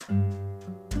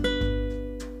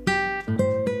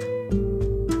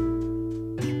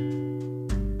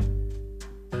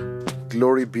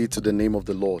Glory be to the name of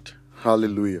the Lord.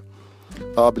 Hallelujah.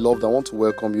 Beloved, I want to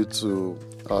welcome you to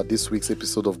this week's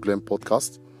episode of Glen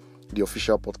Podcast, the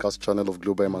official podcast channel of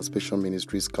Global Emancipation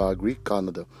Ministries, Calgary,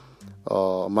 Canada.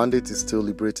 Mandate is still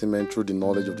liberating men through the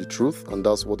knowledge of the truth, and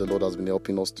that's what the Lord has been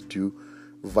helping us to do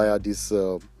via this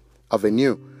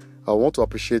avenue. I want to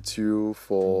appreciate you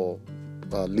for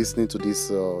listening to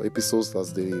these episodes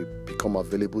as they become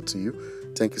available to you.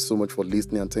 Thank you so much for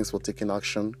listening, and thanks for taking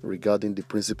action regarding the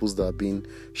principles that are being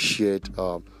shared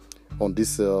on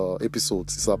these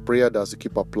episodes. It's our prayer that as you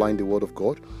keep applying the Word of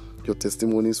God, your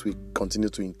testimonies will continue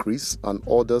to increase and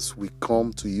others will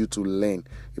come to you to learn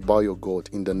about your God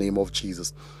in the name of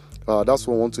Jesus. That's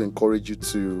why I want to encourage you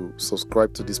to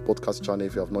subscribe to this podcast channel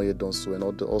if you have not yet done so,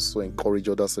 and also encourage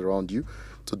others around you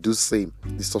to do the same.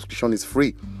 The subscription is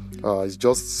free. It's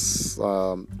just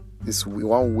it's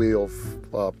one way of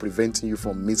preventing you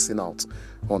from missing out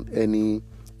on any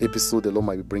episode the Lord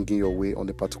might be bringing your way on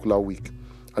a particular week.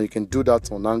 And you can do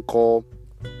that on Anchor,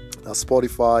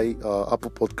 Spotify,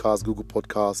 Apple Podcasts, Google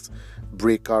Podcasts,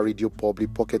 Breaker, Radio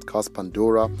Public, Pocket Cast,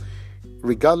 Pandora.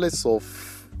 Regardless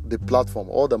of the platform,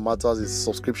 all that matters is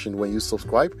subscription. When you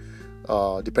subscribe,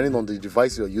 depending on the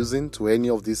device you're using to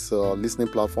any of these listening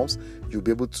platforms, you'll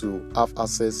be able to have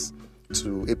access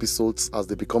to episodes as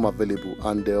they become available.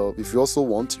 And if you also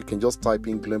want, you can just type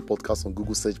in Glen Podcast on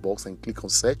Google search box and click on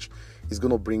search. It's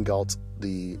going to bring out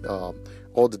the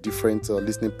all the different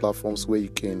listening platforms where you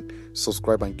can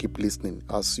subscribe and keep listening.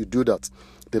 As you do that,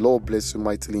 the Lord bless you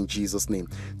mightily in Jesus' name.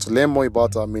 To learn more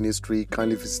about our ministry,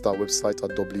 kindly visit our website at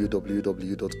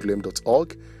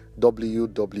www.glem.org,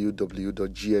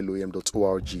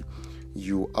 www.glom.org.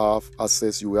 You will have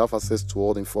access to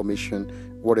all the information,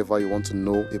 whatever you want to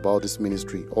know about this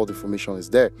ministry. All the information is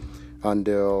there. And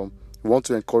we want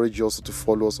to encourage you also to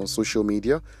follow us on social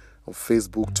media, on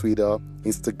Facebook, Twitter,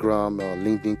 Instagram,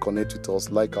 LinkedIn. Connect with us,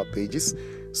 like our pages,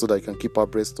 so that you can keep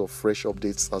abreast of fresh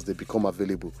updates as they become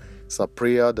available. It's a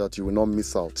prayer that you will not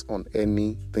miss out on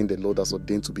anything the Lord has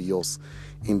ordained to be yours,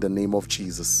 in the name of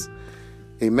Jesus.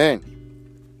 Amen.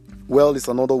 Well, it's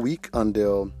another week,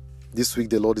 and this week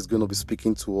the Lord is going to be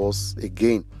speaking to us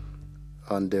again.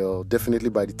 And definitely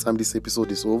by the time this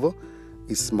episode is over,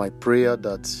 it's my prayer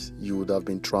that you would have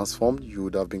been transformed, you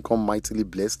would have become mightily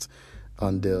blessed,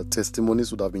 and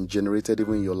testimonies would have been generated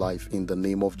even in your life, in the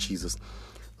name of Jesus.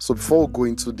 So before we go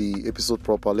into the episode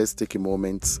proper, let's take a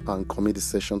moment and commit the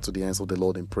session to the hands of the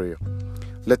Lord in prayer.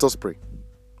 Let us pray.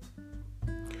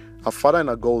 Our Father and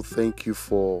our God, thank you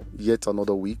for yet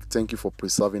another week. Thank you for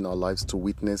preserving our lives to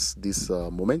witness this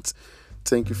moment.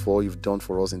 Thank you for all you've done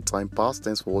for us in time past.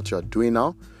 Thanks for what you are doing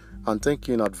now. And thank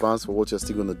you in advance for what you're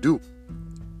still going to do.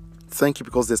 Thank you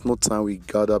because there's no time we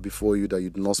gather before you that you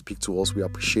do not speak to us. We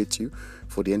appreciate you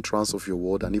for the entrance of your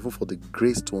word and even for the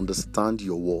grace to understand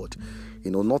your word.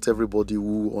 Not everybody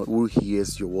who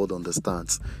hears your word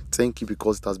understands. Thank you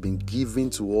because it has been given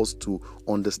to us to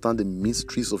understand the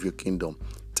mysteries of your kingdom.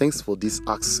 Thanks for this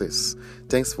access.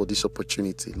 Thanks for this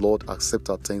opportunity. Lord, accept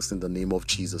our thanks in the name of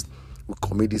Jesus. We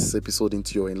commit this episode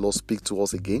into your hand. Lord, speak to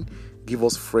us again. Give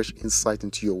us fresh insight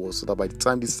into your word so that by the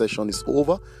time this session is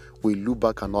over, we look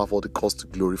back and have all the cause to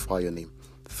glorify your name.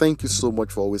 Thank you so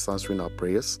much for always answering our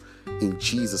prayers. In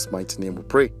Jesus' mighty name we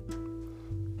pray.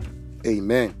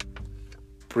 Amen.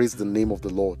 Praise the name of the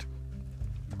Lord.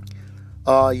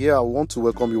 I want to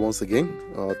welcome you once again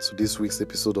to this week's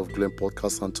episode of Glen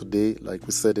Podcast. And today, like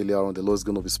we said earlier on, the Lord is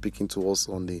going to be speaking to us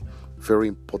on a very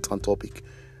important topic.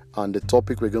 And the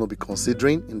topic we're going to be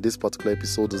considering in this particular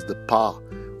episode is the power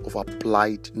of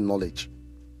applied knowledge.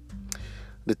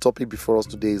 The topic before us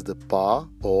today is the power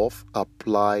of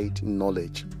applied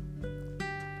knowledge.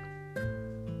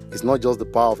 It's not just the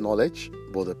power of knowledge,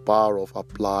 but the power of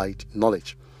applied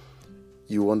knowledge.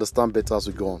 You will understand better as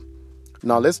we go on.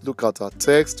 Now let's look at our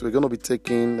text. We're going to be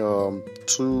taking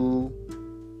two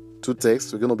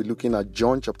texts. We're going to be looking at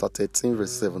John chapter 13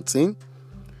 verse 17.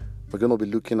 We're going to be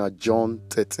looking at John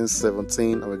 13,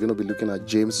 17, and we're going to be looking at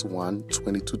James 1,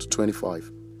 22 to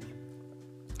 25.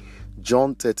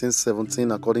 John 13,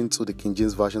 17, according to the King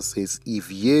James Version, says,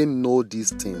 "If ye know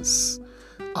these things,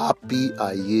 happy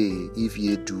are ye if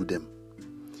ye do them."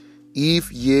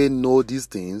 If ye know these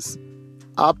things,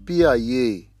 happy are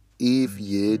ye if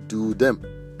ye do them.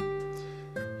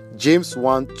 James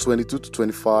 1, 22 to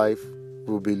 25,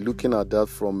 we'll be looking at that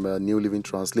from New Living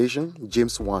Translation.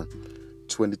 James 1,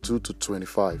 22 to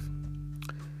 25.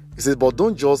 It says, "But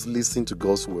don't just listen to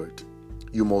God's word.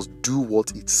 You must do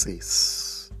what it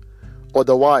says.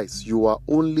 Otherwise, you are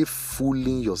only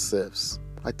fooling yourselves."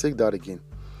 I take that again.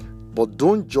 But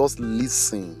don't just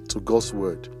listen to God's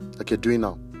word like you're doing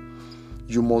now.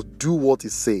 You must do what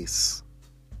it says.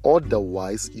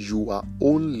 Otherwise, you are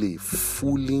only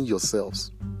fooling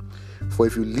yourselves. For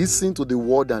if you listen to the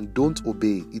word and don't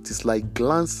obey, it is like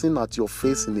glancing at your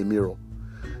face in a mirror.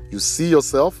 You see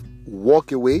yourself,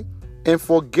 walk away, and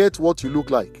forget what you look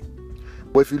like.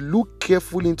 But if you look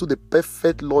carefully into the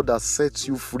perfect law that sets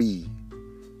you free,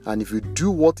 and if you do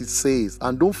what it says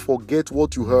and don't forget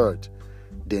what you heard,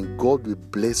 then God will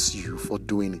bless you for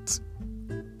doing it.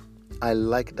 I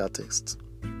like that text.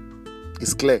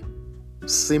 It's clear,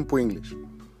 simple English.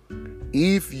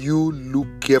 If you look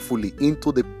carefully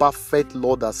into the perfect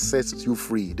law that sets you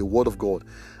free, the word of God,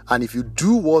 and if you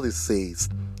do what it says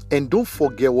and don't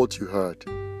forget what you heard,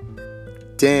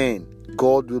 then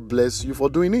God will bless you for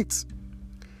doing it.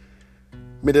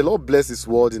 May the Lord bless His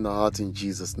word in our heart in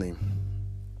Jesus' name.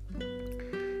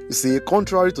 You see,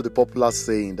 contrary to the popular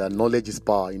saying that knowledge is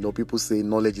power, people say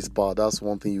knowledge is power. That's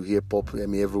one thing you hear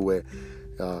everywhere.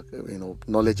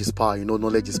 Knowledge is power.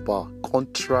 Knowledge is power.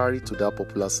 Contrary to that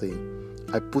popular saying,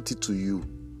 I put it to you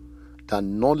that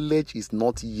knowledge is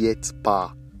not yet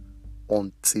power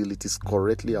until it is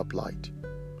correctly applied.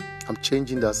 I'm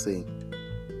changing that saying.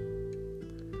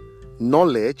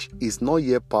 Knowledge is not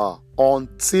yet power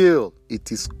until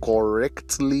it is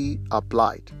correctly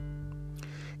applied.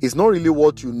 It's not really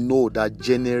what you know that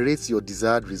generates your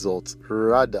desired results.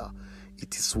 Rather,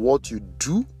 it is what you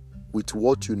do with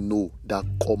what you know that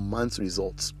commands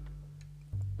results.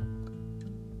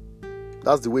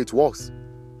 That's the way it works.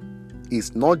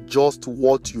 It's not just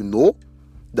what you know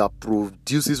that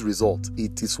produces results.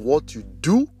 It is what you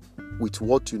do with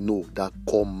what you know that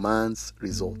commands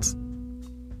results.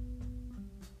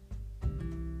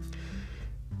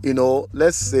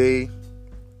 Let's say,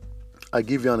 I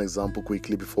give you an example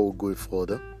quickly before we go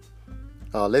further.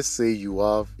 Let's say you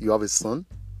have a son,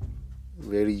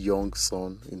 very young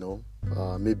son,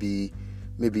 maybe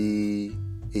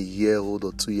a year old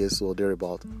or 2 years old,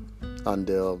 thereabout, and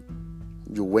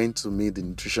you went to meet the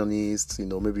nutritionist.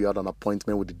 Maybe you had an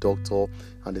appointment with the doctor,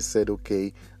 and they said,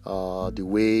 okay, the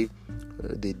way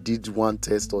they did one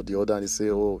test or the other, and they say,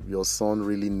 oh, your son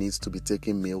really needs to be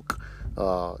taking milk.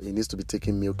 He needs to be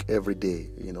taking milk every day,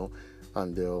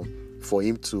 and for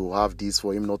him to have this,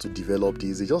 for him not to develop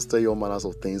this, they just tell you all manners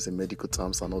of things in medical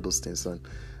terms and all those things, and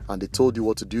they told you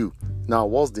what to do. Now,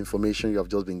 what's the information you have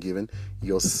just been given?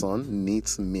 Your son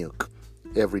needs milk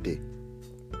every day,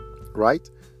 right?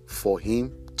 For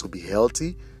him to be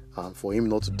healthy and for him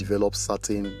not to develop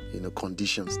certain,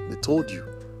 conditions. They told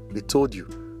you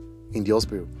in the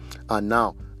hospital, and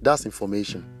now that's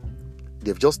information.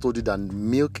 They've just told you that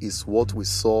milk is what will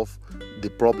solve the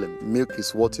problem. Milk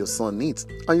is what your son needs.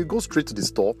 And you go straight to the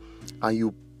store and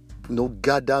you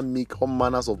gather milk, all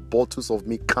manners of bottles of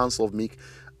milk, cans of milk,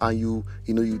 and you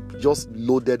just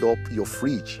loaded up your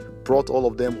fridge, brought all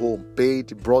of them home,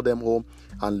 paid, brought them home,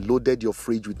 and loaded your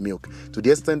fridge with milk. To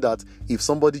the extent that if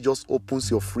somebody just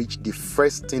opens your fridge, the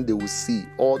first thing they will see,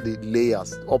 all the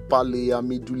layers, upper layer,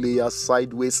 middle layer,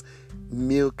 sideways,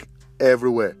 milk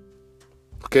everywhere.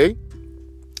 Okay?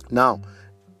 Now,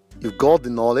 you've got the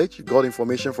knowledge, you got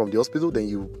information from the hospital, then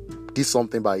you did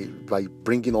something by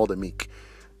bringing all the milk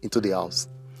into the house,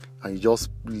 and you just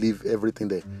leave everything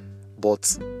there.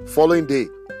 But following day,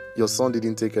 your son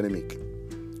didn't take any milk.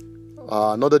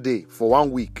 Another day, for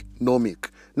 1 week, no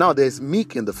milk. Now there's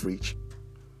milk in the fridge,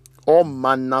 all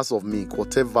manners of milk,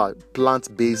 whatever,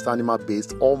 plant-based,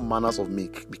 animal-based, all manners of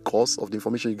milk, because of the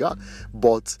information you got.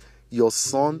 But your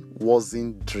son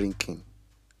wasn't drinking.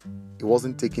 He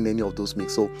wasn't taking any of those milk.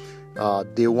 So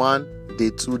day 1, day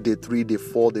 2, day 3, day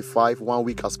 4, day 5, 1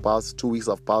 week has passed, 2 weeks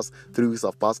have passed, 3 weeks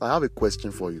have passed. I have a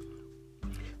question for you.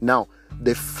 Now,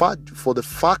 the fact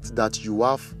that you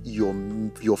have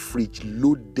your fridge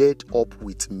loaded up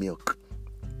with milk,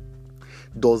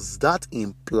 does that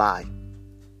imply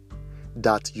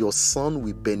that your son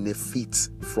will benefit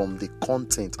from the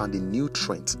content and the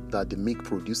nutrients that the milk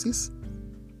produces?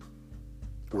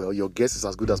 Well, your guess is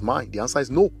as good as mine. The answer is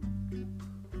no.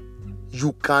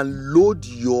 You can load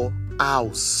your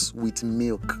house with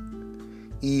milk.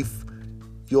 If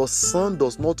your son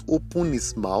does not open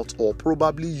his mouth, or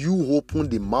probably you open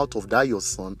the mouth of that your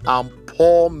son and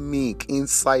pour milk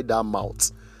inside that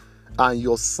mouth, and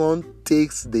your son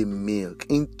takes the milk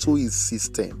into his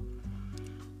system,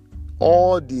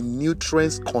 all the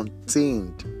nutrients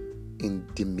contained in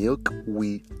the milk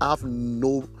will have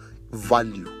no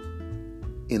value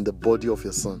in the body of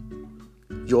your son.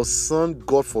 Your son,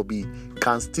 God forbid,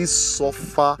 can still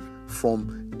suffer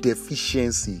from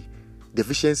deficiency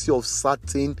of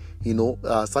certain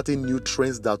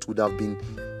nutrients that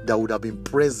would have been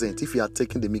present if he had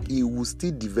taken the milk. He will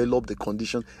still develop the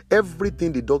condition.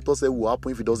 Everything the doctor said will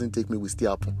happen if he doesn't take milk will still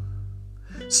happen.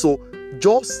 So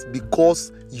Just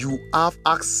because you have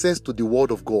access to the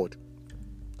word of God,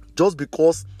 just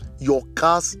because your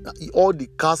cars, all the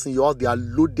cars in your house, they are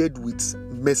loaded with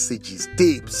messages,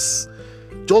 tapes,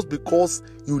 just because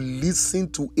you listen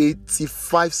to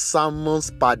 85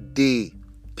 sermons per day,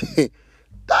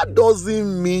 that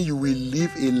doesn't mean you will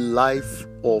live a life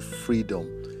of freedom.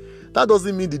 That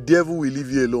doesn't mean the devil will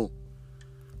leave you alone.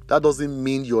 That doesn't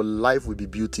mean your life will be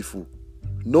beautiful.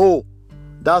 No,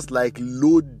 that's like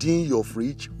loading your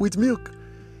fridge with milk.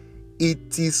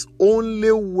 It is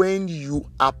only when you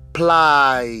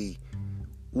apply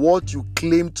what you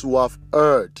claim to have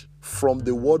heard from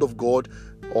the word of God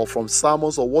or from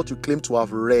sermons or what you claim to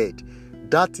have read,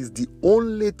 that is the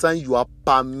only time you are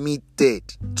permitted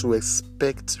to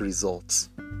expect results.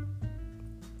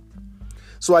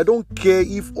 So I don't care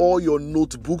if all your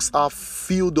notebooks are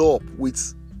filled up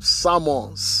with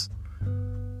sermons.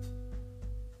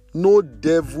 No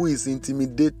devil is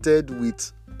intimidated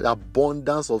with the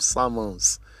abundance of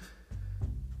sermons.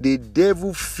 The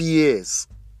devil fears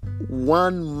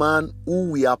one man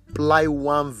who will apply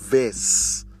one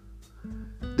verse.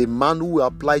 The man who will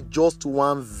apply just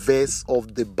one verse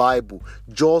of the Bible,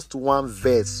 just one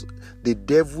verse. The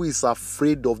devil is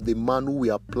afraid of the man who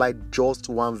will apply just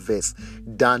one verse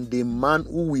than the man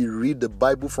who will read the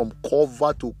Bible from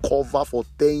cover to cover for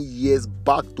 10 years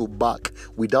back to back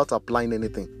without applying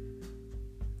anything.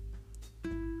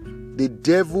 The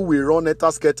devil will run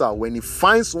etasketa when he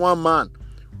finds one man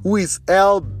who is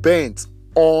hell-bent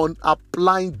on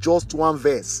applying just one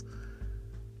verse.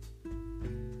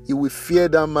 He will fear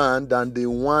that man than the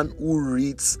one who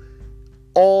reads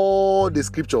all the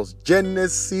scriptures,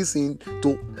 Genesis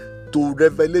to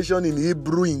Revelation in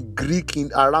Hebrew, in Greek,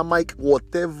 in Aramaic,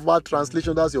 whatever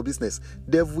translation, that's your business.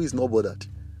 Devil is not bothered.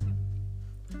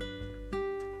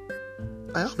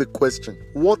 I have a question.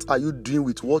 What are you doing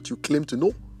with what you claim to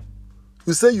know?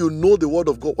 You say you know the word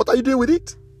of God. What are you doing with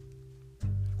it?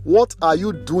 What are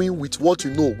you doing with what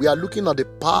you know? We are looking at the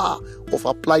power of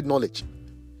applied knowledge.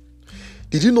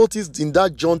 Did you notice in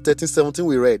that John 13:17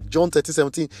 we read? John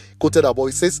 13:17 quoted about,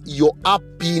 it says, your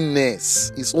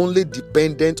happiness is only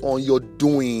dependent on your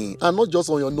doing and not just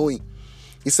on your knowing.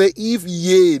 He said, if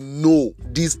ye know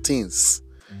these things.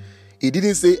 He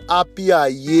didn't say, happy are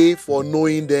ye for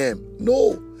knowing them.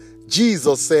 No.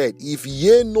 Jesus said, if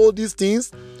ye know these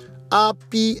things,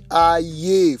 happy are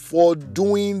ye for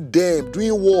doing them.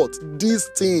 Doing what? These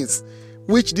things.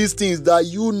 Which these things that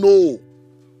you know.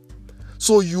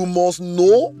 So you must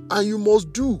know and you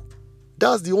must do.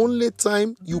 That's the only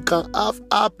time you can have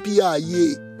happy are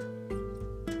ye.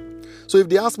 So if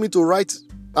they ask me to write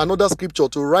another scripture,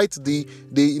 to write the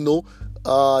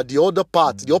other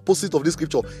part, the opposite of this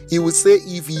scripture, he will say,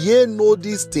 if ye know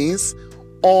these things,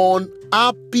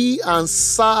 unhappy and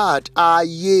sad are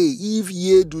ye if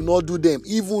ye do not do them,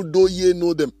 even though ye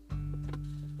know them.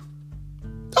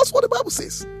 That's what the Bible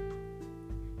says.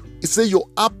 It says your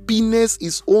happiness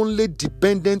is only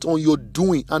dependent on your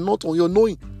doing and not on your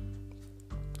knowing.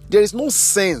 There is no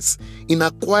sense in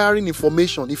acquiring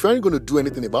information if you aren't going to do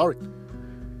anything about it.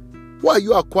 Why are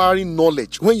you acquiring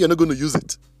knowledge when you're not going to use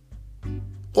it?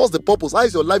 What's the purpose? How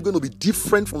is your life going to be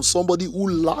different from somebody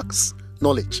who lacks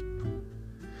knowledge?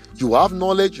 You have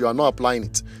knowledge, you are not applying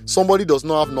it. Somebody does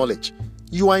not have knowledge.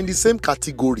 You are in the same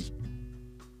category.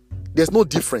 There's no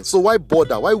difference. So why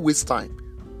bother? Why waste time?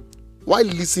 Why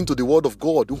listen to the word of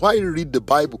God? Why read the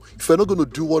Bible if you're not going to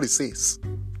do what it says?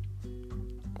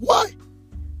 Why?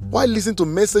 Why listen to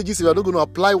messages if you're not going to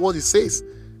apply what it says?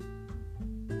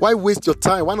 Why waste your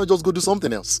time? Why not just go do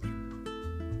something else?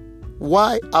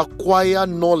 Why acquire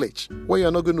knowledge when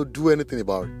you're not going to do anything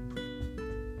about it?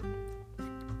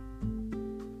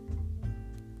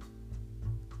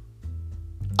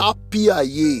 Happy are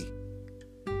ye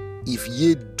if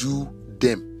ye do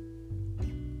them.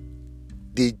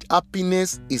 The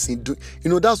happiness is in doing.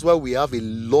 That's why we have a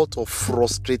lot of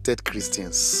frustrated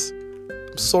Christians.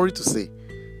 I'm sorry to say.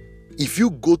 If you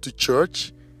go to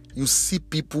church, you see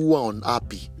people who are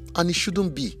unhappy. And it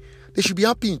shouldn't be. They should be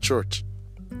happy in church.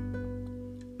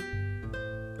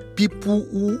 People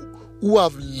who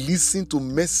have listened to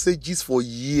messages for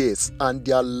years and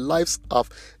their lives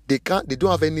they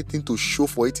don't have anything to show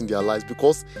for it in their lives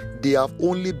because they have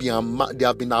only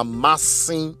been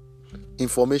amassing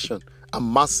information,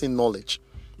 amassing knowledge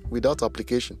without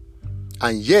application.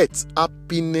 And yet,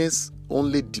 happiness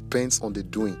only depends on the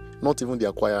doing, not even the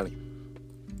acquiring.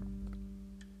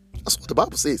 That's what the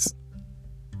Bible says.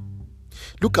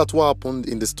 Look at what happened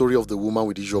in the story of the woman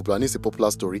with the issue of blood. And it's a popular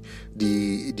story.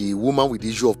 The woman with the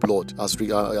issue of blood, as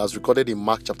recorded in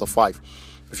Mark chapter 5.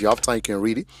 If you have time, you can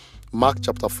read it. Mark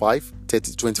chapter 5,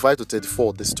 25 to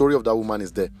 34. The story of that woman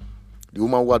is there. the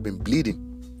woman who had been bleeding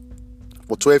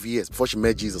for 12 years before she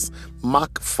met Jesus.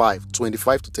 Mark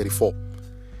 5:25-34.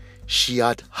 She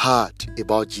had heard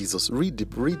about Jesus. Read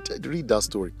that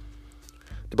story.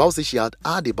 The Bible says she had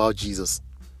heard about Jesus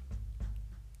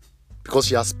because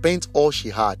she had spent all she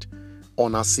had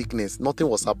on her sickness. Nothing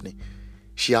was happening.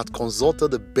 She had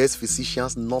consulted the best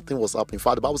physicians. Nothing was happening. In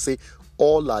fact, the Bible says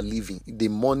all her living, the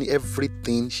money,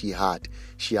 everything she had,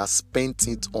 she has spent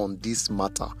it on this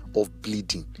matter of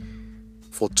bleeding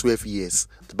for 12 years.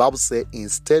 The Bible says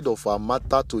instead of her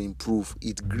matter to improve,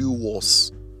 it grew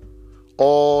worse.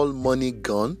 All money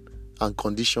gone and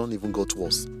condition even got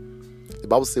worse. The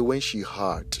Bible says when she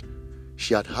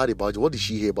had heard about, what did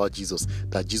she hear about Jesus?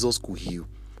 That Jesus could heal,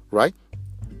 right?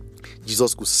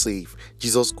 Jesus could save.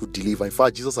 Jesus could deliver. In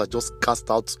fact, Jesus had just cast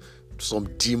out some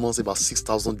demons, about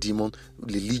 6,000 demons,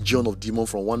 the legion of demons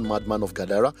from one madman of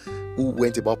Gadara who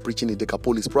went about preaching in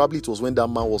Decapolis. Probably it was when that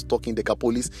man was talking in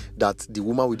Decapolis that the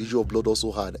woman with the issue of blood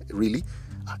also had. Really?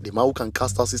 The man who can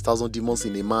cast out 6,000 demons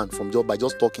in a man by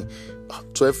just talking.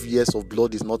 12 years of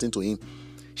blood is nothing to him.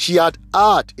 She had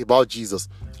heard about Jesus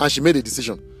and she made a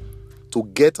decision to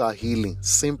get her healing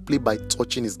simply by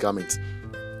touching his garment.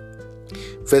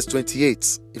 Verse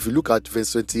 28, if you look at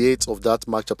verse 28 of that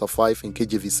Mark chapter 5 in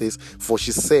KJV, says, "For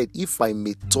she said, if I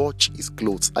may touch his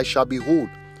clothes, I shall be whole."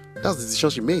 That's the decision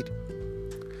she made.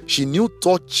 She knew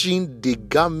touching the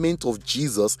garment of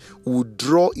Jesus would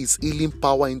draw his healing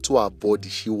power into her body.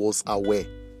 She was aware.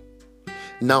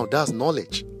 Now that's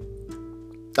knowledge.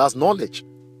 That's knowledge.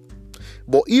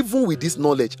 But even with this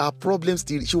knowledge,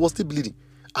 she was still bleeding.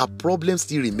 Her problem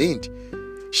still remained.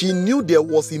 She knew there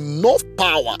was enough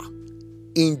power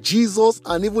in Jesus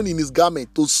and even in his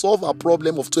garment to solve her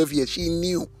problem of 12 years. She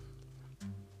knew.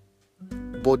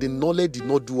 But the knowledge did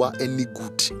not do her any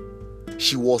good.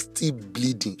 She was still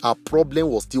bleeding. Her problem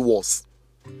was still worse.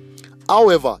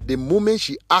 However, the moment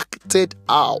she acted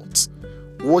out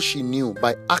what she knew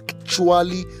by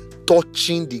actually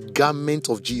touching the garment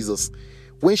of Jesus,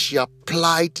 when she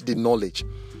applied the knowledge,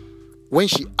 when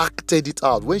she acted it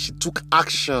out, when she took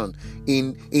action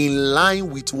in line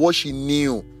with what she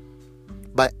knew,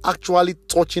 by actually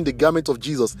touching the garment of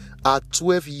Jesus, her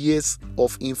 12 years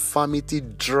of infirmity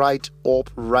dried up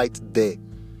right there.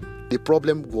 The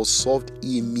problem was solved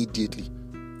immediately.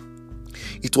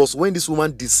 It was when this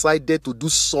woman decided to do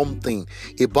something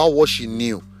about what she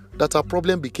knew that her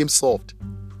problem became solved.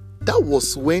 That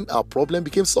was when her problem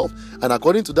became solved. And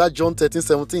according to that John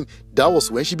 13:17, that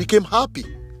was when she became happy.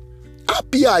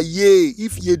 Happy are ye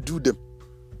if ye do them.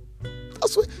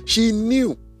 That's what she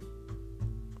knew.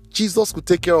 Jesus could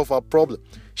take care of her problem.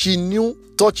 She knew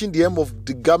touching the hem of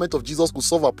the garment of Jesus could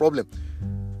solve her problem.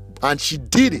 And she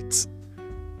did it.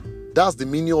 That's the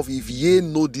meaning of if ye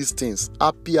know these things,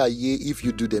 happy are ye if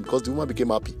you do them. Because the woman became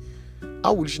happy.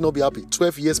 How will she not be happy?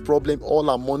 12 years problem, all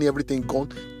her money, everything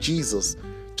gone. Jesus.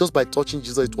 Just by touching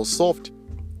Jesus, it was solved.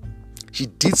 She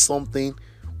did something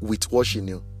with what she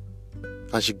knew.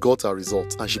 And she got her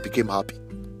results. And she became happy.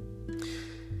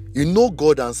 You know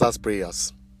God answers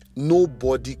prayers.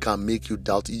 Nobody can make you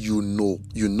doubt. You know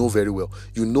very well.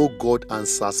 You know God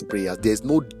answers prayers. There's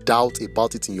no doubt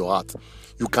about it in your heart.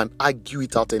 You can argue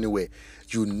it out anywhere.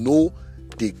 You know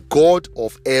the God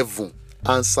of heaven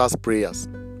answers prayers.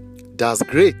 That's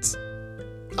great.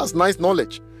 That's nice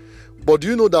knowledge. But do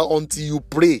you know that until you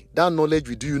pray, that knowledge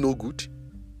will do you no good?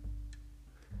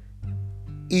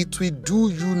 It will do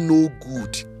you no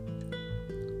good.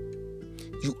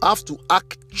 You have to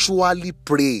actually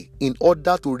pray in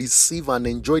order to receive and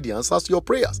enjoy the answers to your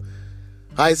prayers.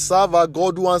 I serve a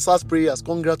God who answers prayers.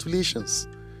 Congratulations.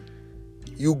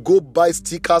 You go buy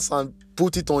stickers and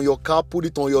put it on your car, put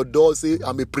it on your door, say,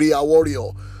 I'm a prayer warrior.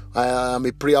 I am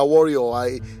a prayer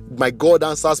warrior. My God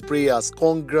answers prayers.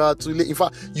 Congratulations. In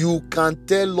fact, you can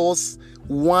tell us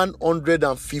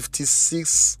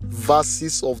 156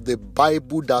 verses of the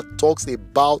Bible that talks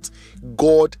about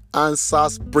God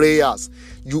answers prayers.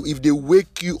 If they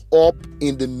wake you up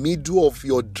in the middle of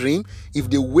your dream, if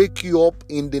they wake you up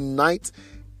in the night,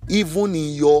 even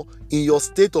in your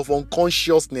state of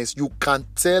unconsciousness, you can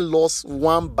tell us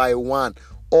one by one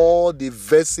all the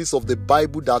verses of the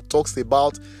Bible that talks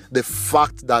about the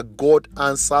fact that God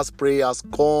answers prayers.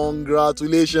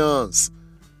 Congratulations.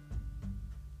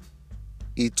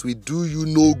 It will do you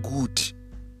no good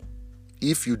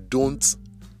if you don't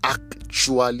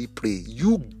actually pray.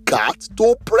 You got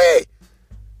to pray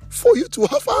for you to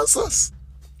have answers.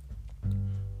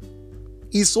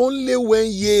 It's only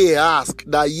when ye ask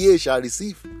that ye shall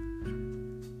receive.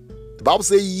 The Bible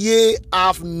says ye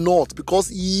have not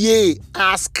because ye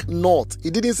ask not.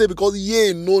 It didn't say because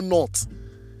ye know not.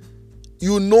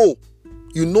 You know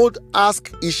You know,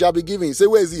 ask, it shall be given. You say,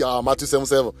 where is he? Matthew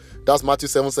 7:7. That's Matthew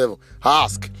 7:7.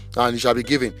 Ask, and it shall be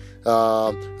given.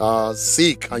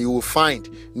 Seek, and you will find.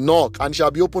 Knock, and it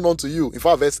shall be opened unto you. In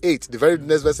fact, verse 8, the very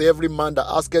next verse, every man that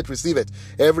asketh receiveth.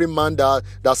 Every man that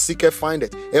seeketh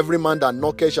findeth. Every man that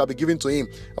knocketh shall be given to him.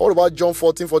 What about John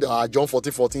 14:14? John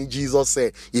 14:14, Jesus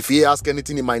said, if ye ask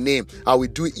anything in my name, I will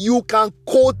do it. You can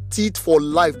quote it for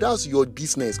life. That's your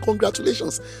business.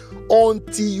 Congratulations.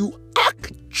 Until you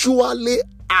actually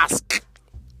ask,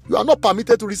 you are not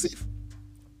permitted to receive.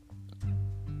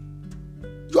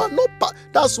 You are not.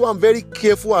 That's why I'm very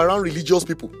careful around religious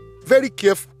people. Very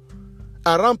careful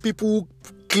around people who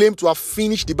claim to have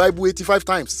finished the Bible 85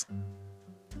 times.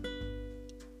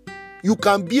 You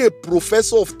can be a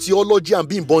professor of theology and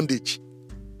be in bondage.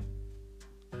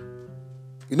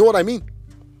 You know what I mean?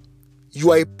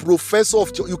 You are a professor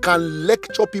of you can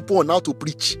lecture people on how to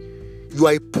preach. You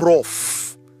are a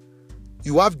prof.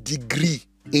 You have degree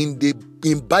in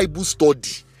Bible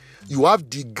study. You have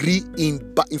degree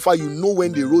in fact, you know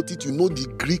when they wrote it, you know the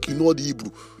Greek, you know the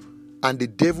Hebrew. And the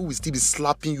devil will still be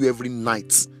slapping you every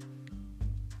night.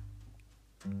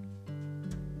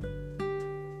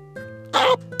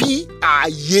 Happy are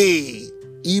ye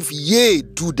if ye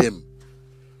do them.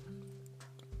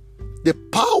 The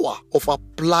power of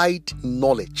applied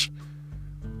knowledge.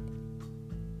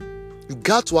 You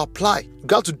got to apply. You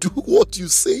got to do what you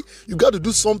say. You got to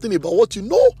do something about what you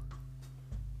know.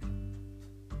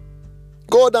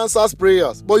 God answers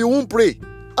prayers, but you won't pray.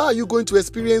 Are you going to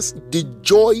experience the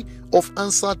joy of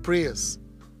answered prayers?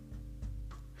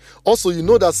 Also, you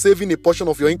know that saving a portion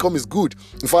of your income is good.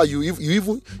 In fact, you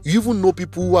even know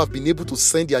people who have been able to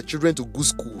send their children to good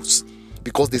schools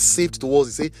because they saved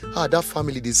towards it. Say, that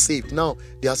family, they saved. Now,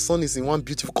 their son is in one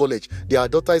beautiful college. Their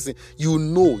daughter is in... You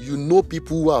know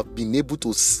people who have been able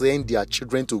to send their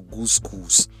children to good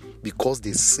schools because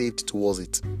they saved towards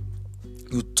it.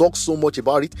 You talk so much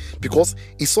about it because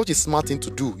it's such a smart thing to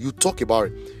do. You talk about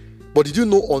it. But did you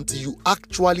know until you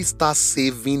actually start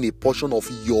saving a portion of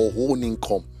your own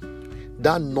income,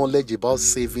 that knowledge about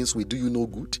savings will do you no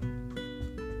good?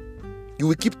 You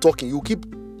will keep talking. You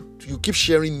keep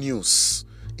sharing news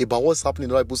about what's happening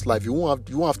in other people's life. You won't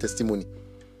have testimony.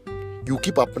 You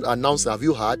keep announcing, have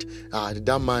you heard?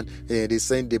 That man,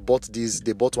 they bought this,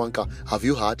 they bought one car. Have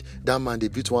you heard? That man, they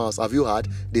built one house. Have you heard?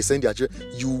 They send their children.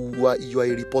 You are a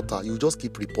reporter. You just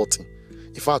keep reporting.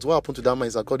 In fact, what happened to that man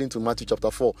is according to Matthew chapter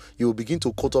 4. You will begin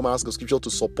to quote and ask the scripture to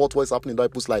support what is happening in other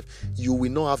people's life. You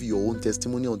will not have your own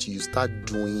testimony until you start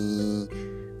doing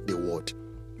the word.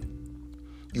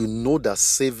 You know that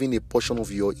saving a portion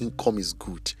of your income is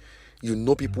good. You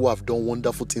know people who have done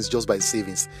wonderful things just by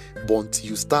savings. But until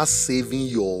you start saving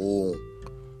your own,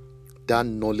 that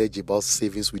knowledge about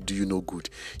savings will do you no good.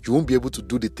 You won't be able to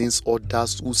do the things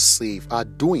others who save are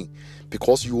doing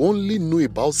because you only know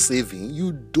about saving,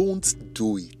 you don't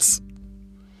do it.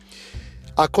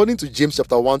 According to James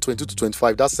chapter 1,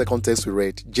 22-25, that second text we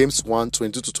read, James 1,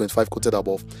 22-25 quoted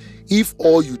above, if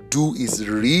all you do is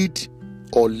read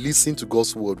or listen to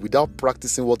God's word without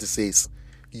practicing what it says,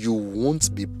 you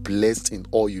won't be blessed in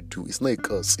all you do. It's not a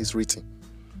curse, it's written.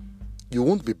 You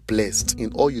won't be blessed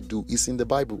in all you do. It's in the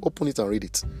Bible. Open it and read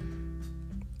it.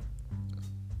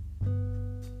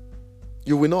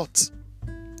 You will not.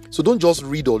 So don't just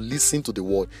read or listen to the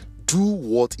word. Do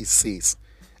what it says.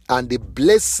 And the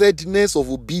blessedness of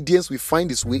obedience will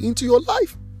find its way into your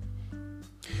life.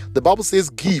 The Bible says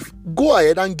give. Go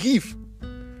ahead and give.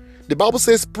 The Bible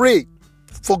says pray.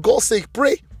 For God's sake,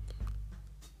 pray.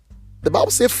 The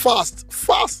Bible says fast.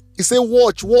 It says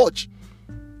watch.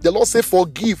 The Lord says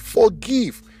forgive.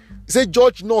 He said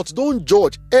judge not, don't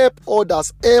judge. Help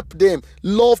others, help them.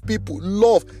 Love people,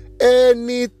 love.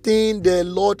 Anything the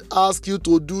Lord asks you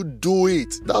to do, do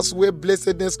it. That's where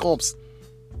blessedness comes.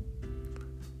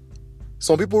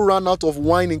 Some people ran out of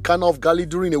wine in Cana of Galilee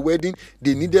during a wedding.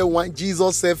 They needed wine.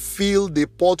 Jesus said, fill the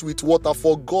pot with water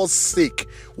for God's sake.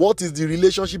 What is the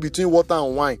relationship between water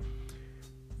and wine?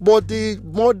 But the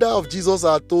mother of Jesus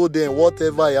had told them,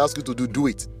 whatever I ask you to do, do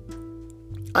it.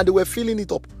 And they were filling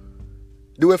it up.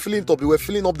 They were filling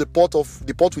up the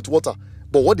pot with water.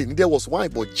 But what they needed was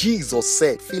wine. But Jesus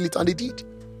said, fill it, and they did.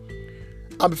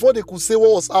 And before they could say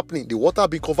what was happening, the water had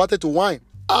been converted to wine.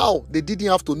 How? They didn't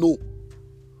have to know.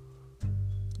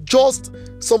 Just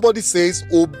somebody says,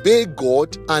 obey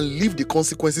God and leave the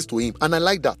consequences to him. And I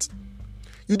like that.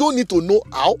 You don't need to know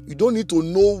how. You don't need to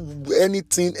know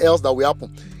anything else that will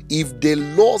happen. If the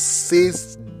Lord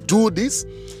says, do this,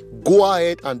 go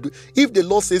ahead and do it. If the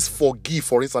Lord says, forgive,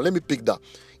 for instance, let me pick that.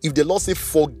 If the Lord says,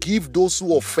 forgive those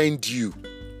who offend you,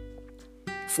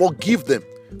 forgive them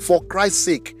for Christ's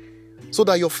sake. so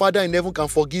that your Father in heaven can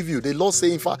forgive you. The Lord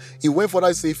say, in fact, He went further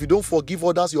to say, if you don't forgive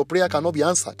others, your prayer cannot be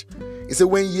answered. He said,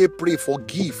 when ye pray,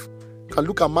 forgive. You can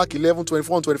look at Mark 11,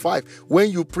 24 and 25. When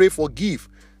you pray, forgive,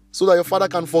 so that your Father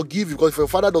can forgive you. Because if your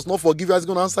Father does not forgive you, He's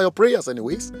going to answer your prayers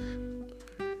anyways.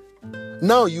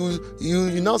 Now you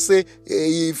now say,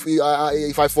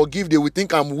 if I forgive, they will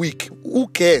think I'm weak. Who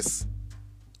cares?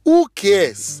 Who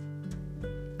cares?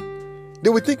 They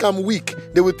will think I'm weak.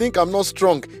 They will think I'm not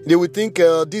strong. They will think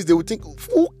this. They will think,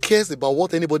 who cares about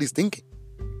what anybody is thinking?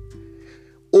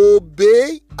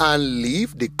 Obey and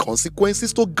leave the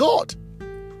consequences to God.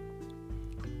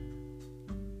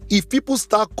 If people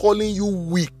start calling you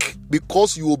weak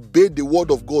because you obey the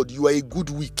word of God, you are a good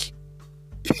weak.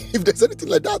 If there's anything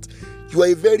like that, you are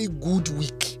a very good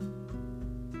weak.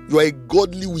 You are a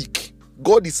godly weak.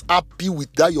 God is happy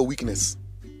with that your weakness.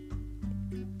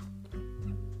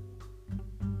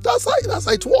 That's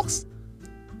how it works.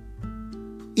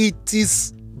 It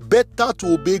is better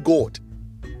to obey God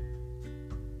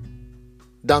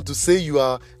than to say you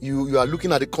are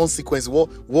looking at the consequence. What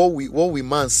will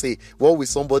man say? What will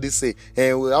somebody say?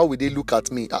 And how will they look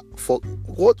at me? For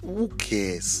what? Who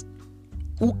cares?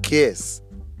 Who cares?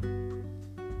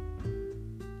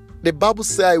 The Bible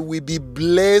says, I will be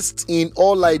blessed in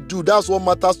all I do. That's what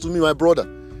matters to me, my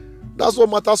brother. That's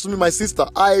what matters to me, my sister.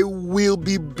 I will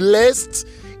be blessed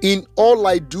in all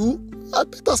I do. I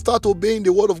better start obeying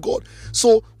the word of God.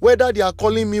 So whether they are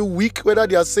calling me weak, whether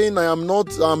they are saying I'm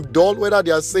dull, whether they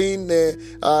are saying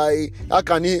how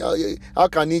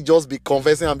can he just be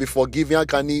confessing and be forgiving? How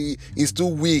can he's too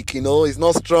weak, he's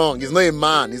not strong, he's not a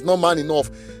man, he's not man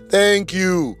enough. Thank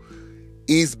you.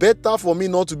 It's better for me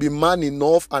not to be man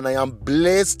enough and I am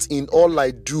blessed in all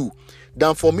I do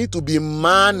than for me to be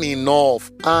man enough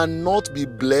and not be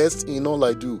blessed in all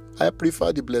I do. I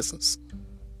prefer the blessings.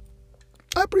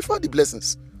 I prefer the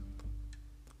blessings.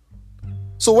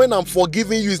 So when I'm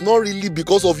forgiving you, it's not really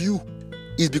because of you.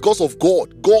 It's because of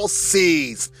God. God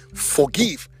says,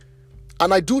 forgive.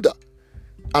 And I do that.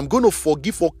 I'm going to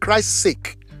forgive for Christ's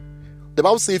sake. The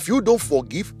Bible says, if you don't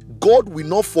forgive, God will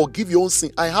not forgive your own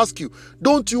sin. I ask you,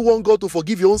 don't you want God to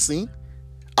forgive your own sin?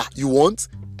 You want?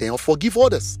 Then forgive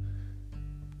others.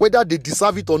 Whether they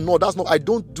deserve it or not, I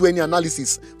don't do any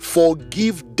analysis.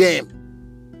 Forgive them.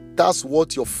 That's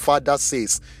what your Father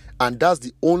says. And that's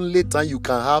the only time you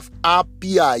can have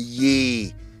happier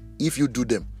yea if you do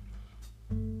them.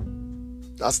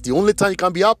 That's the only time you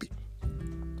can be happy.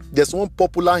 There's one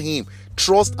popular hymn,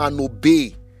 trust and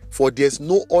obey, for there's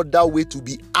no other way to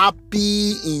be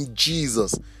happy in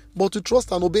Jesus but to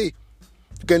trust and obey.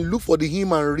 You can look for the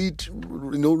hymn and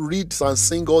read and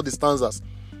sing all the stanzas.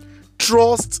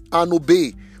 Trust and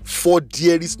obey, for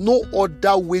there is no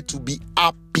other way to be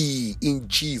happy in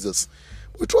Jesus.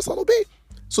 We trust and obey.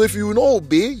 So if you will not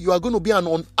obey, you are going to be an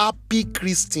unhappy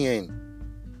Christian.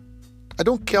 I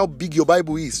don't care how big your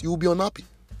Bible is, you will be unhappy.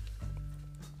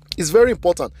 It's very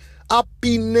important.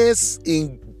 Happiness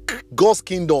in God's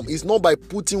kingdom is not by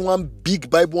putting one big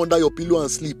Bible under your pillow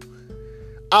and sleep.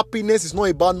 Happiness is not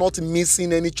about not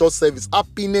missing any church service.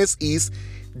 Happiness is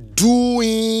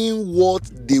doing what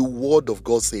the word of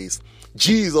God says.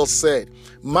 Jesus said,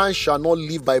 man shall not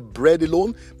live by bread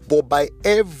alone, but by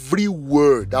every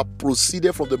word that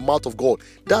proceeded from the mouth of God.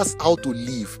 That's how to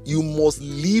live. You must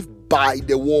live by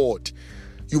the word.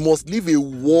 You must live a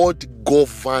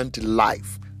word-governed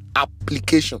life.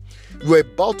 Application. You are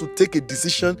about to take a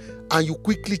decision and you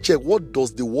quickly check, what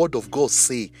does the word of God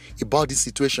say about this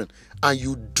situation? And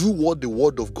you do what the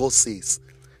word of God says.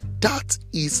 That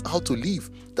is how to live.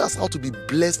 That's how to be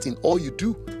blessed in all you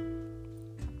do.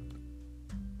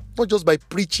 Not just by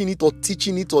preaching it or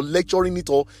teaching it or lecturing it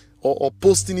or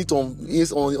posting it on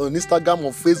Instagram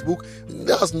or Facebook.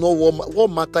 That's not what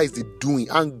matters is the doing.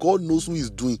 And God knows who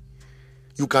is doing.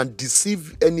 You can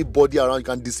deceive anybody around. You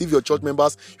can deceive your church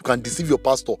members. You can deceive your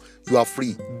pastor. You are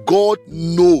free. God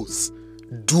knows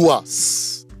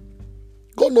doers.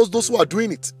 God knows those who are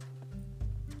doing it.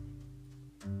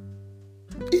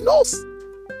 He knows.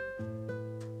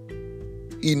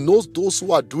 He knows those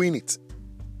who are doing it.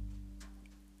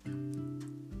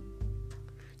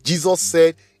 Jesus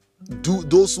said,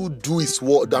 those who do his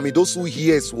word, those who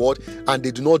hear his word and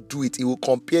they do not do it, he will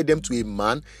compare them to a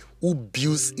man who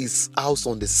builds his house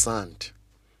on the sand.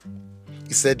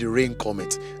 He said, the rain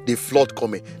cometh, the flood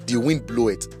cometh, the wind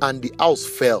bloweth, and the house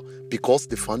fell because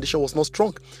the foundation was not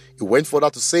strong. He went further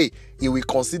to say, he will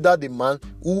consider the man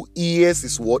who hears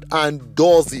his word and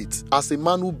does it as a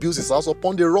man who builds his house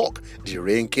upon the rock. The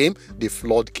rain came, the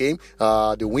flood came,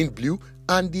 the wind blew,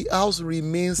 and the house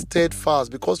remained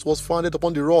steadfast because it was founded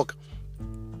upon the rock.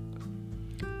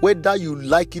 Whether you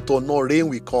like it or not, rain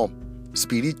will come.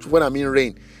 When I mean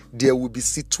rain, there will be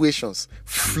situations,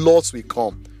 floods will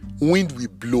come, wind will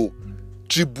blow,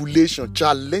 tribulation,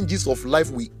 challenges of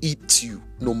life will eat you,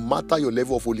 no matter your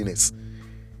level of holiness.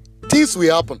 Things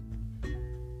will happen.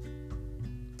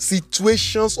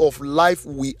 Situations of life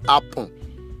will happen.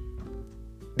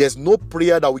 There's no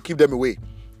prayer that will keep them away.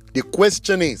 The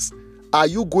question is, are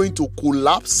you going to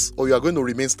collapse or you are going to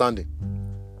remain standing?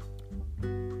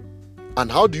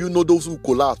 And how do you know those who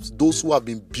collapse? Those who have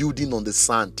been building on the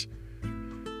sand.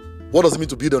 What does it mean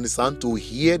to build on the sand? To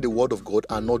hear the word of God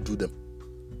and not do them.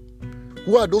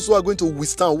 Who are those who are going to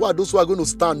withstand? Who are those who are going to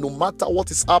stand no matter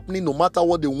what is happening, no matter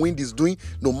what the wind is doing,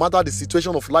 no matter the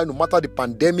situation of life, no matter the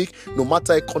pandemic, no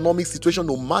matter economic situation,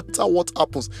 no matter what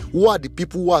happens? Who are the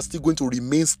people who are still going to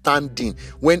remain standing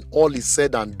when all is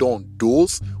said and done?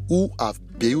 Those who have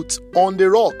built on the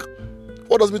rock.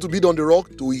 What does it mean to build on the rock?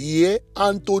 To hear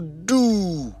and to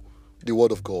do the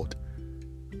word of God.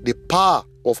 The power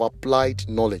of applied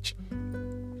knowledge.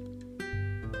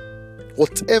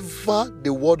 Whatever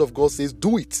the word of God says,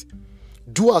 do it.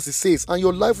 Do as it says, and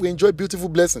your life will enjoy beautiful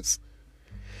blessings.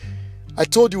 I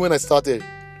told you when I started,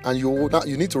 and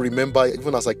you need to remember,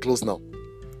 even as I close now,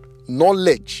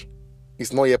 knowledge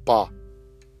is not yet power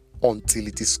until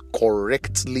it is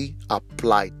correctly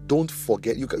applied. Don't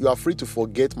forget. You are free to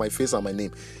forget my face and my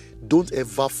name. Don't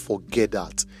ever forget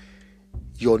that.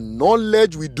 Your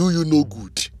knowledge will do you no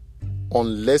good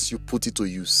unless you put it to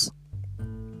use.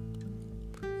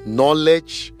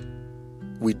 Knowledge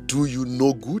will do you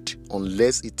no good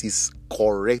unless it is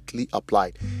correctly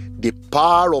applied. The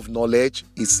power of knowledge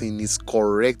is in its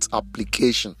correct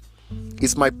application.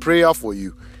 It's my prayer for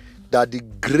you that the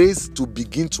grace to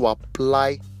begin to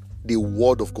apply the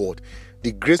word of God,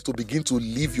 the grace to begin to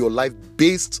live your life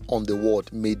based on the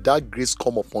word, may that grace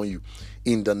come upon you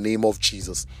in the name of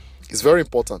Jesus. It's very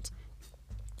important.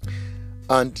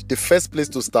 And the first place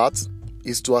to start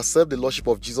is to accept the Lordship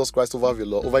of Jesus Christ over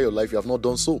your life. You have not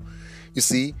done so. You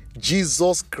see,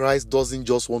 Jesus Christ doesn't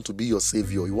just want to be your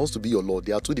Savior. He wants to be your Lord.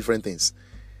 There are two different things.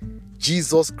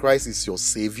 Jesus Christ is your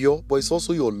Savior, but it's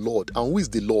also your Lord. And who is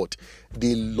the Lord?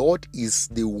 The Lord is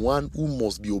the one who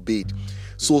must be obeyed.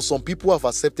 So some people have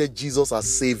accepted Jesus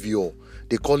as Savior.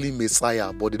 They call him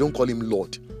Messiah, but they don't call him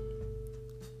Lord.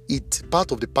 It's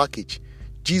part of the package.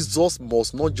 Jesus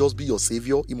must not just be your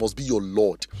Savior, he must be your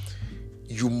Lord.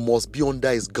 You must be under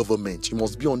his government. You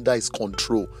must be under his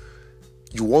control.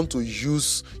 You want to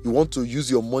use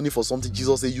your money for something.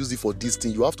 Jesus said, use it for this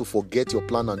thing. You have to forget your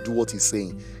plan and do what he's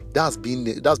saying. That's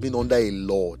been under a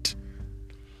Lord.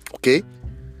 Okay?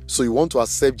 So you want to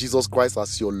accept Jesus Christ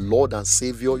as your Lord and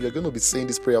Savior. You're going to be saying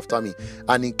this prayer after me.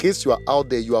 And in case you are out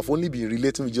there, you have only been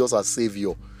relating with Jesus as Savior.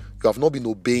 You have not been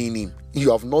obeying him.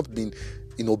 You have not been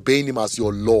obeying him as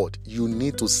your Lord. You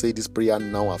need to say this prayer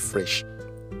now afresh.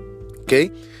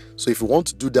 Okay? So if you want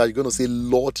to do that, you're going to say,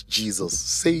 Lord Jesus.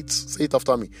 Say it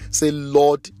after me. Say,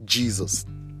 Lord Jesus,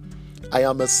 I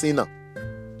am a sinner.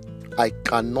 I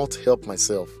cannot help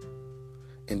myself.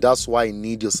 And that's why I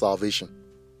need your salvation.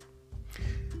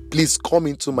 Please come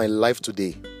into my life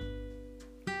today.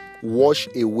 Wash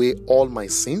away all my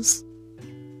sins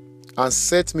and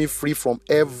set me free from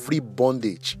every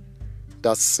bondage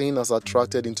that sin has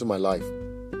attracted into my life.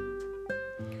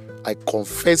 I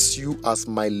confess you as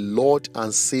my Lord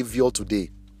and Savior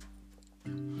today.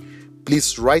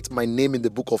 Please write my name in the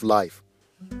book of life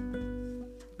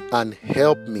and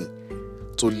help me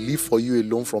to live for you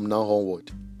alone from now onward.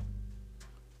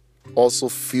 Also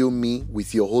fill me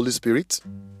with your Holy Spirit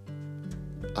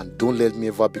and don't let me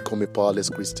ever become a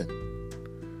powerless Christian.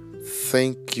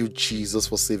 Thank you, Jesus,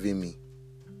 for saving me.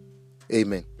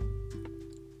 Amen.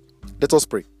 Let us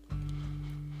pray.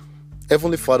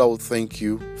 Heavenly Father, we thank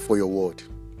you for your word.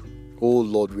 Oh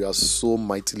Lord, we are so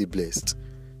mightily blessed.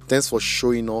 Thanks for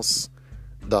showing us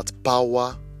that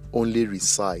power only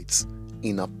resides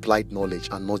in applied knowledge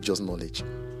and not just knowledge.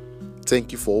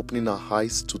 Thank you for opening our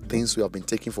eyes to things we have been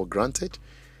taking for granted.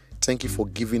 Thank you for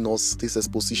giving us this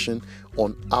exposition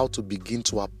on how to begin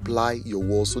to apply your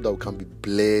word so that we can be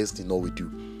blessed in all we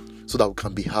do, so that we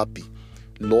can be happy.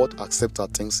 Lord, accept our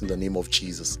thanks in the name of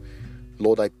Jesus.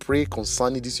 Lord, I pray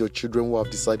concerning these your children who have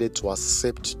decided to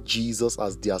accept Jesus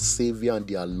as their Savior and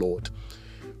their Lord.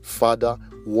 Father,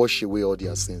 wash away all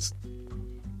their sins.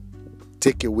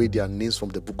 Take away their names from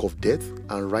the book of death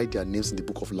and write their names in the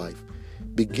book of life.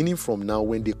 Beginning from now,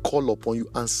 when they call upon you,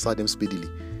 answer them speedily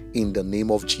in the name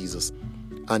of Jesus.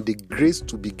 And the grace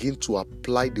to begin to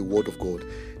apply the word of God,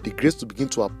 the grace to begin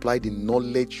to apply the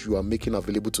knowledge you are making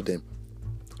available to them.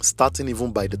 starting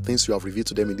even by the things you have revealed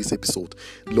to them in this episode.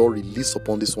 Lord, release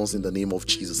upon these ones in the name of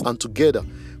Jesus. And together,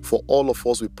 for all of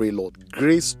us, we pray, Lord,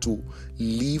 grace to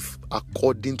live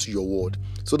according to your word,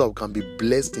 so that we can be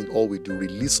blessed in all we do.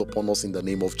 Release upon us in the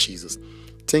name of Jesus.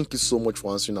 Thank you so much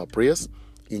for answering our prayers.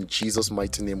 In Jesus'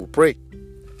 mighty name we pray.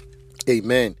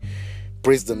 Amen.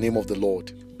 Praise the name of the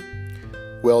Lord.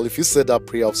 Well, if you said that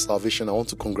prayer of salvation, I want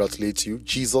to congratulate you.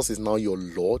 Jesus is now your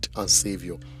Lord and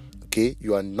Savior. Okay?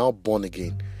 You are now born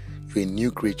again. You're a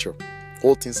new creature.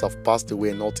 All things have passed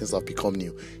away and all things have become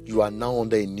new. You are now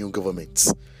under a new government.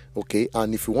 Okay?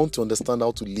 And if you want to understand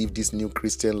how to live this new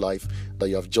Christian life that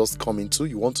you have just come into,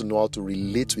 you want to know how to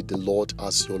relate with the Lord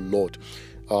as your Lord.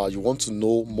 You want to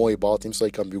know more about him so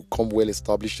you can become well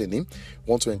established in him.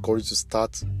 Want to encourage you to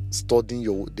start studying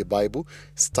the Bible,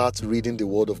 start reading the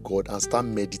Word of God, and start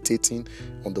meditating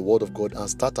on the Word of God, and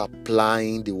start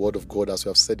applying the Word of God, as we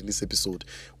have said in this episode.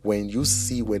 When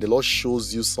the Lord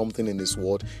shows you something in his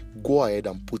word, go ahead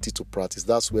and put it to practice.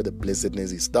 That's where the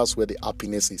blessedness is. That's where the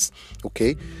happiness is.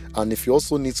 Okay? And if you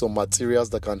also need some materials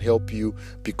that can help you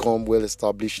become well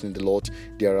established in the Lord,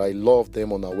 there are a lot of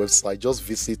them on our website. Just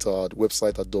visit our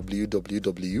website at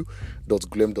www.glem.org.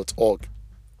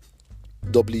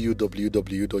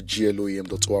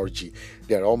 www.gloem.org.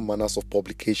 There are all manners of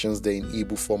publications there in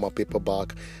ebook form and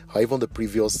paperback, even the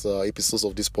previous episodes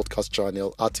of this podcast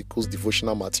channel, articles,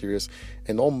 devotional materials,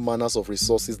 and all manners of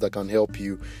resources that can help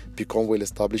you become well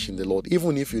established in the Lord.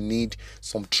 Even if you need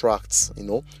some tracts,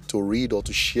 to read or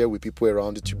to share with people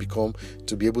around you to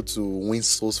be able to win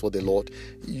souls for the Lord,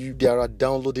 there are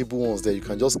downloadable ones there. You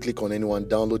can just click on anyone,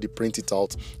 download it, print it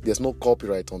out. There's no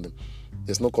copyright on them.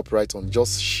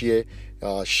 Just share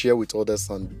with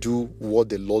others and do what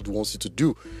the Lord wants you to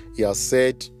do. He has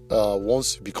said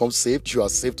once you become saved, you are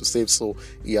saved to save. So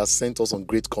he has sent us on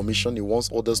great commission. He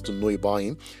wants others to know about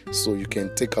him, so you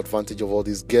can take advantage of all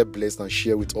this, get blessed, and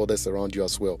share with others around you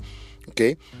as well.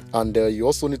 Okay, and you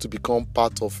also need to become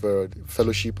part of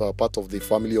fellowship, part of the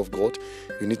family of God.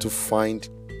 You need to find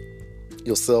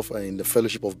yourself in the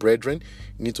fellowship of brethren.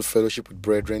 You need to fellowship with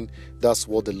brethren. That's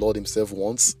what the Lord himself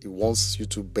wants. He wants you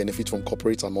to benefit from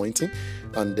corporate anointing,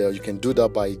 and you can do that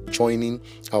by joining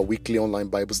our weekly online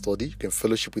Bible study. You can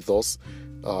fellowship with us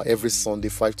every Sunday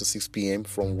 5 to 6 p.m.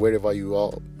 from wherever you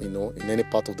are, in any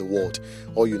part of the world.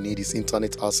 All you need is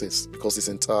internet access, because it's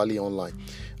entirely online,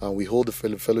 and we hold the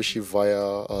fellowship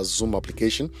via a Zoom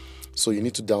application. So you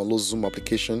need to download Zoom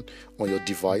application on your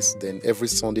device. Then every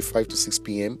Sunday 5 to 6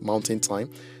 p.m. Mountain Time,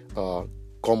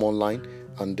 come online,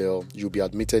 and you'll be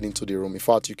admitted into the room. In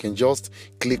fact, you can just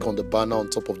click on the banner on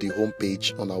top of the home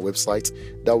page on our website.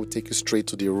 That will take you straight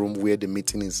to the room where the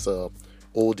meeting is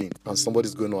holding, and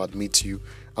somebody's going to admit you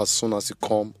as soon as you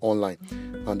come online.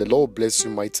 And the Lord bless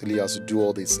you mightily as you do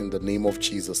all this in the name of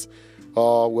Jesus.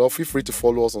 Feel free to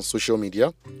follow us on social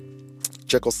media.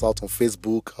 Check us out on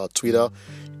Facebook, Twitter.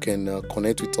 You can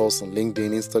connect with us on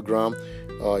LinkedIn, Instagram.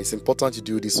 It's important to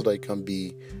do this so that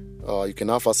you can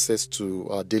have access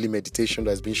to daily meditation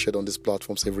that is being shared on these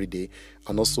platforms every day,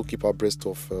 and also keep abreast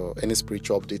of any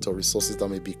spiritual updates or resources that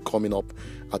may be coming up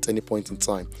at any point in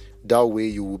time. That way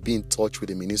you will be in touch with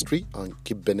the ministry and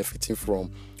keep benefiting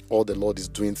from all the Lord is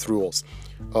doing through us.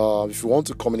 If you want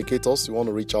to communicate us, you want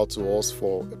to reach out to us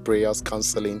for prayers,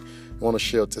 counseling, you want to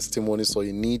share your testimony, so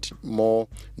you need more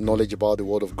knowledge about the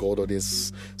Word of God, or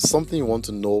there's something you want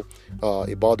to know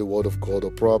about the Word of God,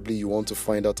 or probably you want to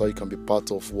find out how you can be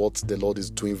part of what the Lord is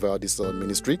doing via this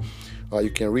ministry, you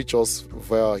can reach us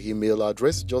via our email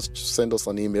address. Just send us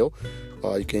an email.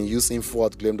 You can use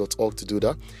info@glem.org to do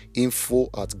that.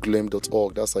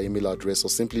 info@glem.org, that's our email address. Or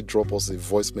simply drop us a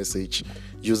voice message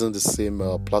using the same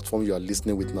platform you are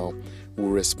listening with now. We'll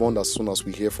respond as soon as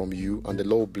we hear from you, and the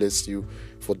Lord will bless you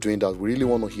for doing that. We really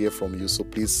want to hear from you, so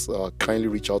please kindly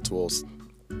reach out to us.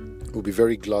 We'll be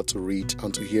very glad to read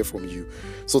and to hear from you.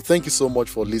 So thank you so much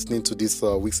for listening to this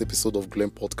week's episode of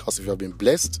Glem Podcast. If you have been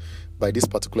blessed by this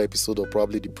particular episode, or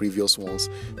probably the previous ones,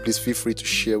 please feel free to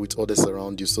share with others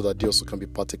around you, so that they also can be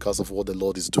partakers of what the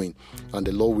Lord is doing. And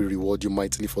the Lord will reward you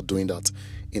mightily for doing that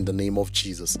in the name of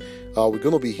Jesus. We're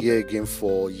going to be here again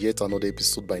for yet another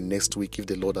episode by next week, if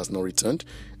the Lord has not returned.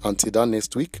 Until that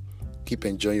next week, keep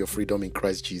enjoying your freedom in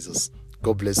Christ Jesus.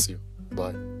 God bless you.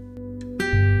 Bye.